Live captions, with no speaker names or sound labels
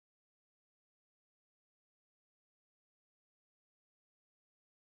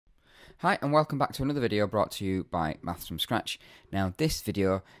Hi and welcome back to another video brought to you by Maths from Scratch. Now this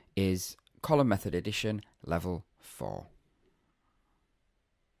video is column method addition level 4.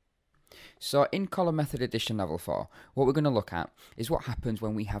 So in column method addition level 4, what we're going to look at is what happens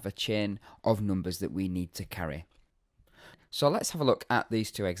when we have a chain of numbers that we need to carry. So let's have a look at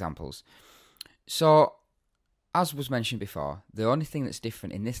these two examples. So as was mentioned before, the only thing that's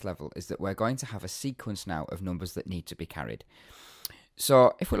different in this level is that we're going to have a sequence now of numbers that need to be carried.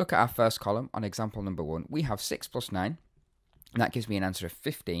 So if we look at our first column on example number 1, we have 6 plus 9, and that gives me an answer of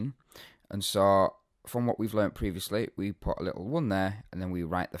 15. And so from what we've learnt previously, we put a little 1 there, and then we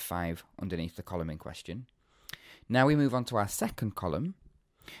write the 5 underneath the column in question. Now we move on to our second column,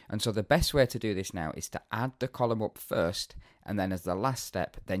 and so the best way to do this now is to add the column up first, and then as the last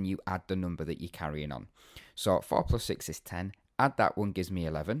step, then you add the number that you're carrying on. So 4 plus 6 is 10, add that 1 gives me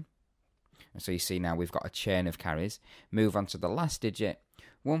 11. And so you see now we've got a chain of carries. Move on to the last digit.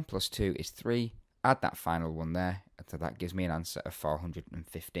 1 plus 2 is 3. Add that final 1 there. So that gives me an answer of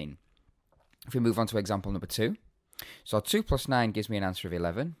 415. If we move on to example number 2. So 2 plus 9 gives me an answer of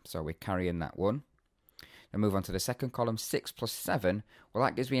 11. So we're carrying that 1. Then move on to the second column. 6 plus 7. Well,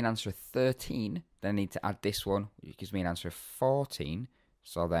 that gives me an answer of 13. Then I need to add this one, which gives me an answer of 14.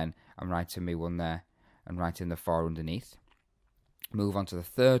 So then I'm writing me 1 there and writing the 4 underneath. Move on to the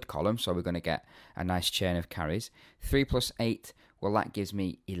third column, so we're going to get a nice chain of carries. 3 plus 8, well that gives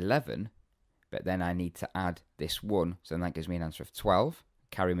me 11, but then I need to add this 1, so then that gives me an answer of 12.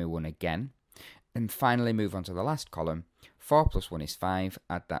 Carry me 1 again. And finally move on to the last column. 4 plus 1 is 5,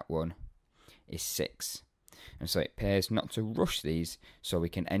 add that 1 is 6. And so it pays not to rush these, so we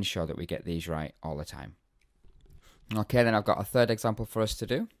can ensure that we get these right all the time. Okay, then I've got a third example for us to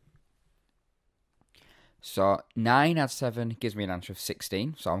do. So 9 add 7 gives me an answer of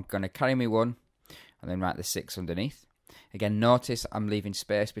 16. So I'm going to carry me 1 and then write the 6 underneath. Again, notice I'm leaving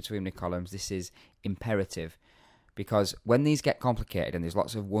space between the columns. This is imperative because when these get complicated and there's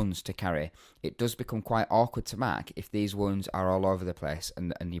lots of 1s to carry, it does become quite awkward to mark if these 1s are all over the place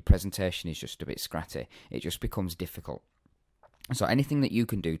and your presentation is just a bit scratty. It just becomes difficult. So anything that you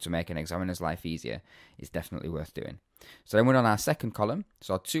can do to make an examiner's life easier is definitely worth doing. So then we're on our second column.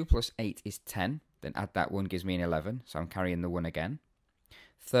 So 2 plus 8 is 10. Then add that 1 gives me an 11, so I'm carrying the 1 again.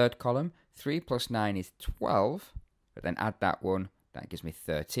 Third column, 3 plus 9 is 12, but then add that 1, that gives me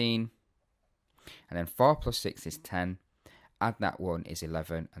 13. And then 4 plus 6 is 10, add that 1 is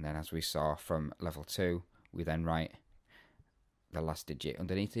 11, and then as we saw from level 2, we then write the last digit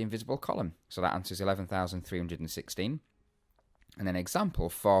underneath the invisible column. So that answers 11,316. And then example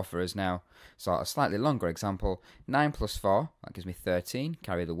 4 for us now, so a slightly longer example, 9 plus 4, that gives me 13,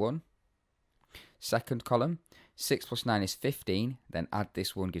 carry the 1. Second column, 6 plus 9 is 15, then add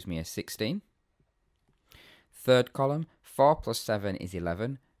this 1 gives me a 16. Third column, 4 plus 7 is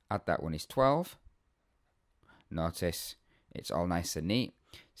 11, add that 1 is 12. Notice it's all nice and neat.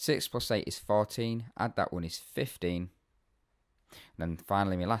 6 plus 8 is 14, add that 1 is 15. And then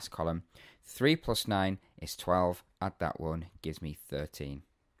finally my last column, 3 plus 9 is 12, add that 1 gives me 13.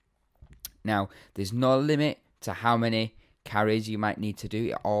 Now, there's no limit to how many carries you might need to do.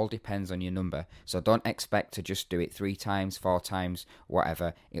 It all depends on your number, so don't expect to just do it 3 times, 4 times,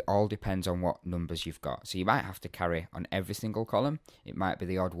 whatever. It all depends on what numbers you've got. So you might have to carry on every single column. It might be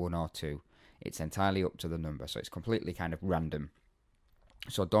the odd 1 or 2. It's entirely up to the number, so it's completely kind of random.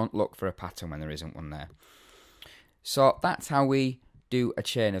 So don't look for a pattern when there isn't one there. So that's how we do a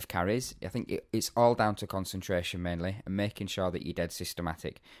chain of carries. I think it's all down to concentration mainly and making sure that you're dead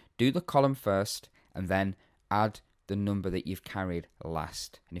systematic. Do the column first and then add the number that you've carried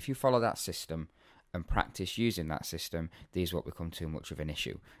last. And if you follow that system and practice using that system, these won't become too much of an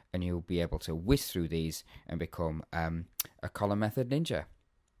issue. And you'll be able to whiz through these and become a column method ninja,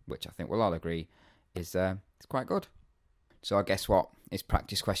 which I think we'll all agree is it's quite good. So guess what? It's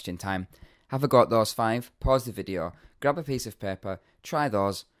practice question time. Have a go at those 5, pause the video, grab a piece of paper, try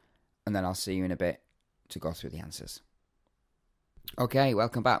those, and then I'll see you in a bit to go through the answers. Okay,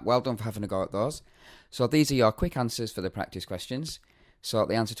 welcome back. Well done for having a go at those. So these are your quick answers for the practice questions. So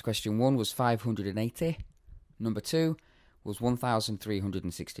the answer to question 1 was 580. Number 2 was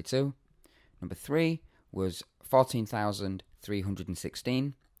 1,362. Number 3 was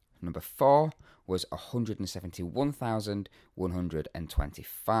 14,316. Number 4 was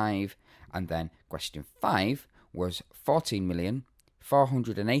 171,125. And then question 5 was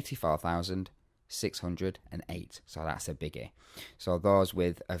 14,484,608. So that's a biggie. So those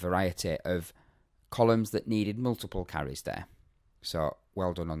with a variety of columns that needed multiple carries there. So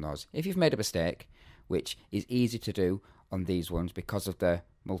well done on those. If you've made a mistake, which is easy to do on these ones because of the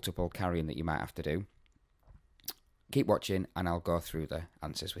multiple carrying that you might have to do, keep watching and I'll go through the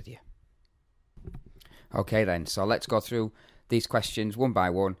answers with you. Okay then, so let's go through these questions one by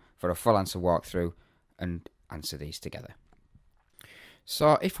one for a full answer walkthrough and answer these together.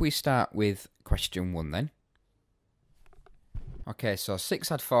 So if we start with question 1 then. Okay, so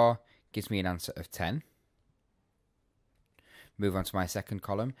 6 add 4 gives me an answer of 10. Move on to my second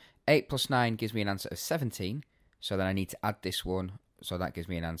column. 8 plus 9 gives me an answer of 17. So then I need to add this one, so that gives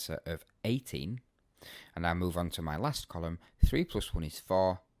me an answer of 18. And I move on to my last column. 3 plus 1 is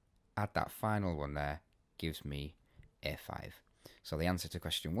 4. Add that final one there, gives me a 5. So the answer to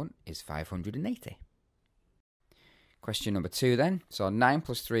question 1 is 580. Question number 2 then. So 9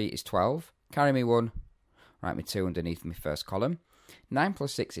 plus 3 is 12. Carry me 1. Write me 2 underneath my first column. 9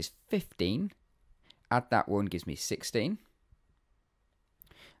 plus 6 is 15. Add that 1 gives me 16.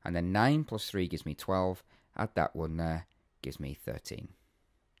 And then 9 plus 3 gives me 12. Add that 1 there, gives me 13.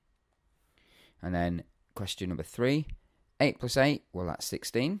 And then question number 3. 8 plus 8, well that's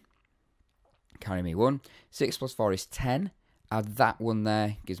 16. Carry me 1. 6 plus 4 is 10. Add that 1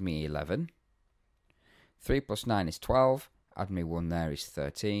 there, gives me 11. 3 plus 9 is 12. Add me 1 there is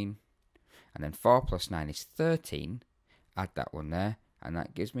 13. And then 4 plus 9 is 13. Add that 1 there, and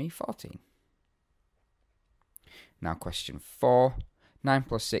that gives me 14. Now question 4. 9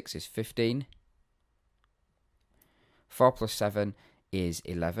 plus 6 is 15. 4 plus 7 is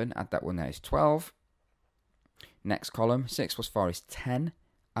 11. Add that 1 there is 12. Next column, 6 plus 4 is 10.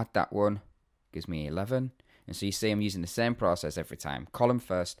 Add that 1, gives me 11. And so you see I'm using the same process every time. Column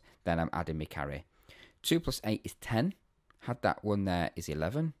first, then I'm adding my carry. 2 plus 8 is 10. Add that 1 there is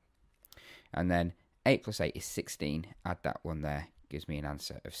 11. And then 8 plus 8 is 16. Add that 1 there, gives me an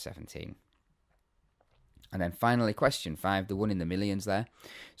answer of 17. And then finally, question 5, the one in the millions there.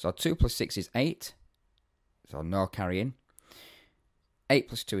 So 2 plus 6 is 8. So no carrying. 8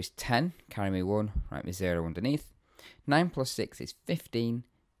 plus 2 is 10. Carry me 1. Write me 0 underneath. 9 plus 6 is 15.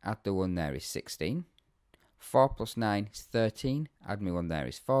 Add the 1 there is 16. 4 plus 9 is 13. Add me 1 there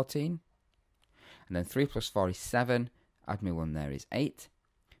is 14. And then 3 plus 4 is 7. Add me 1 there is 8.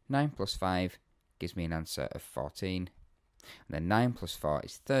 9 plus 5 gives me an answer of 14. And then 9 plus 4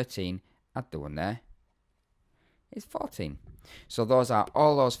 is 13. Add the 1 there is 14. So those are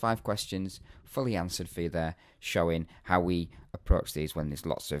all those 5 questions fully answered for you there, showing how we approach these when there's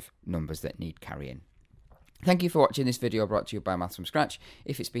lots of numbers that need carrying. Thank you for watching this video brought to you by Maths from Scratch.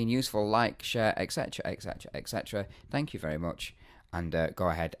 If it's been useful, like, share, etc, etc, etc. Thank you very much, and go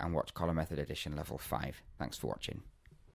ahead and watch Column Method Edition Level 5. Thanks for watching.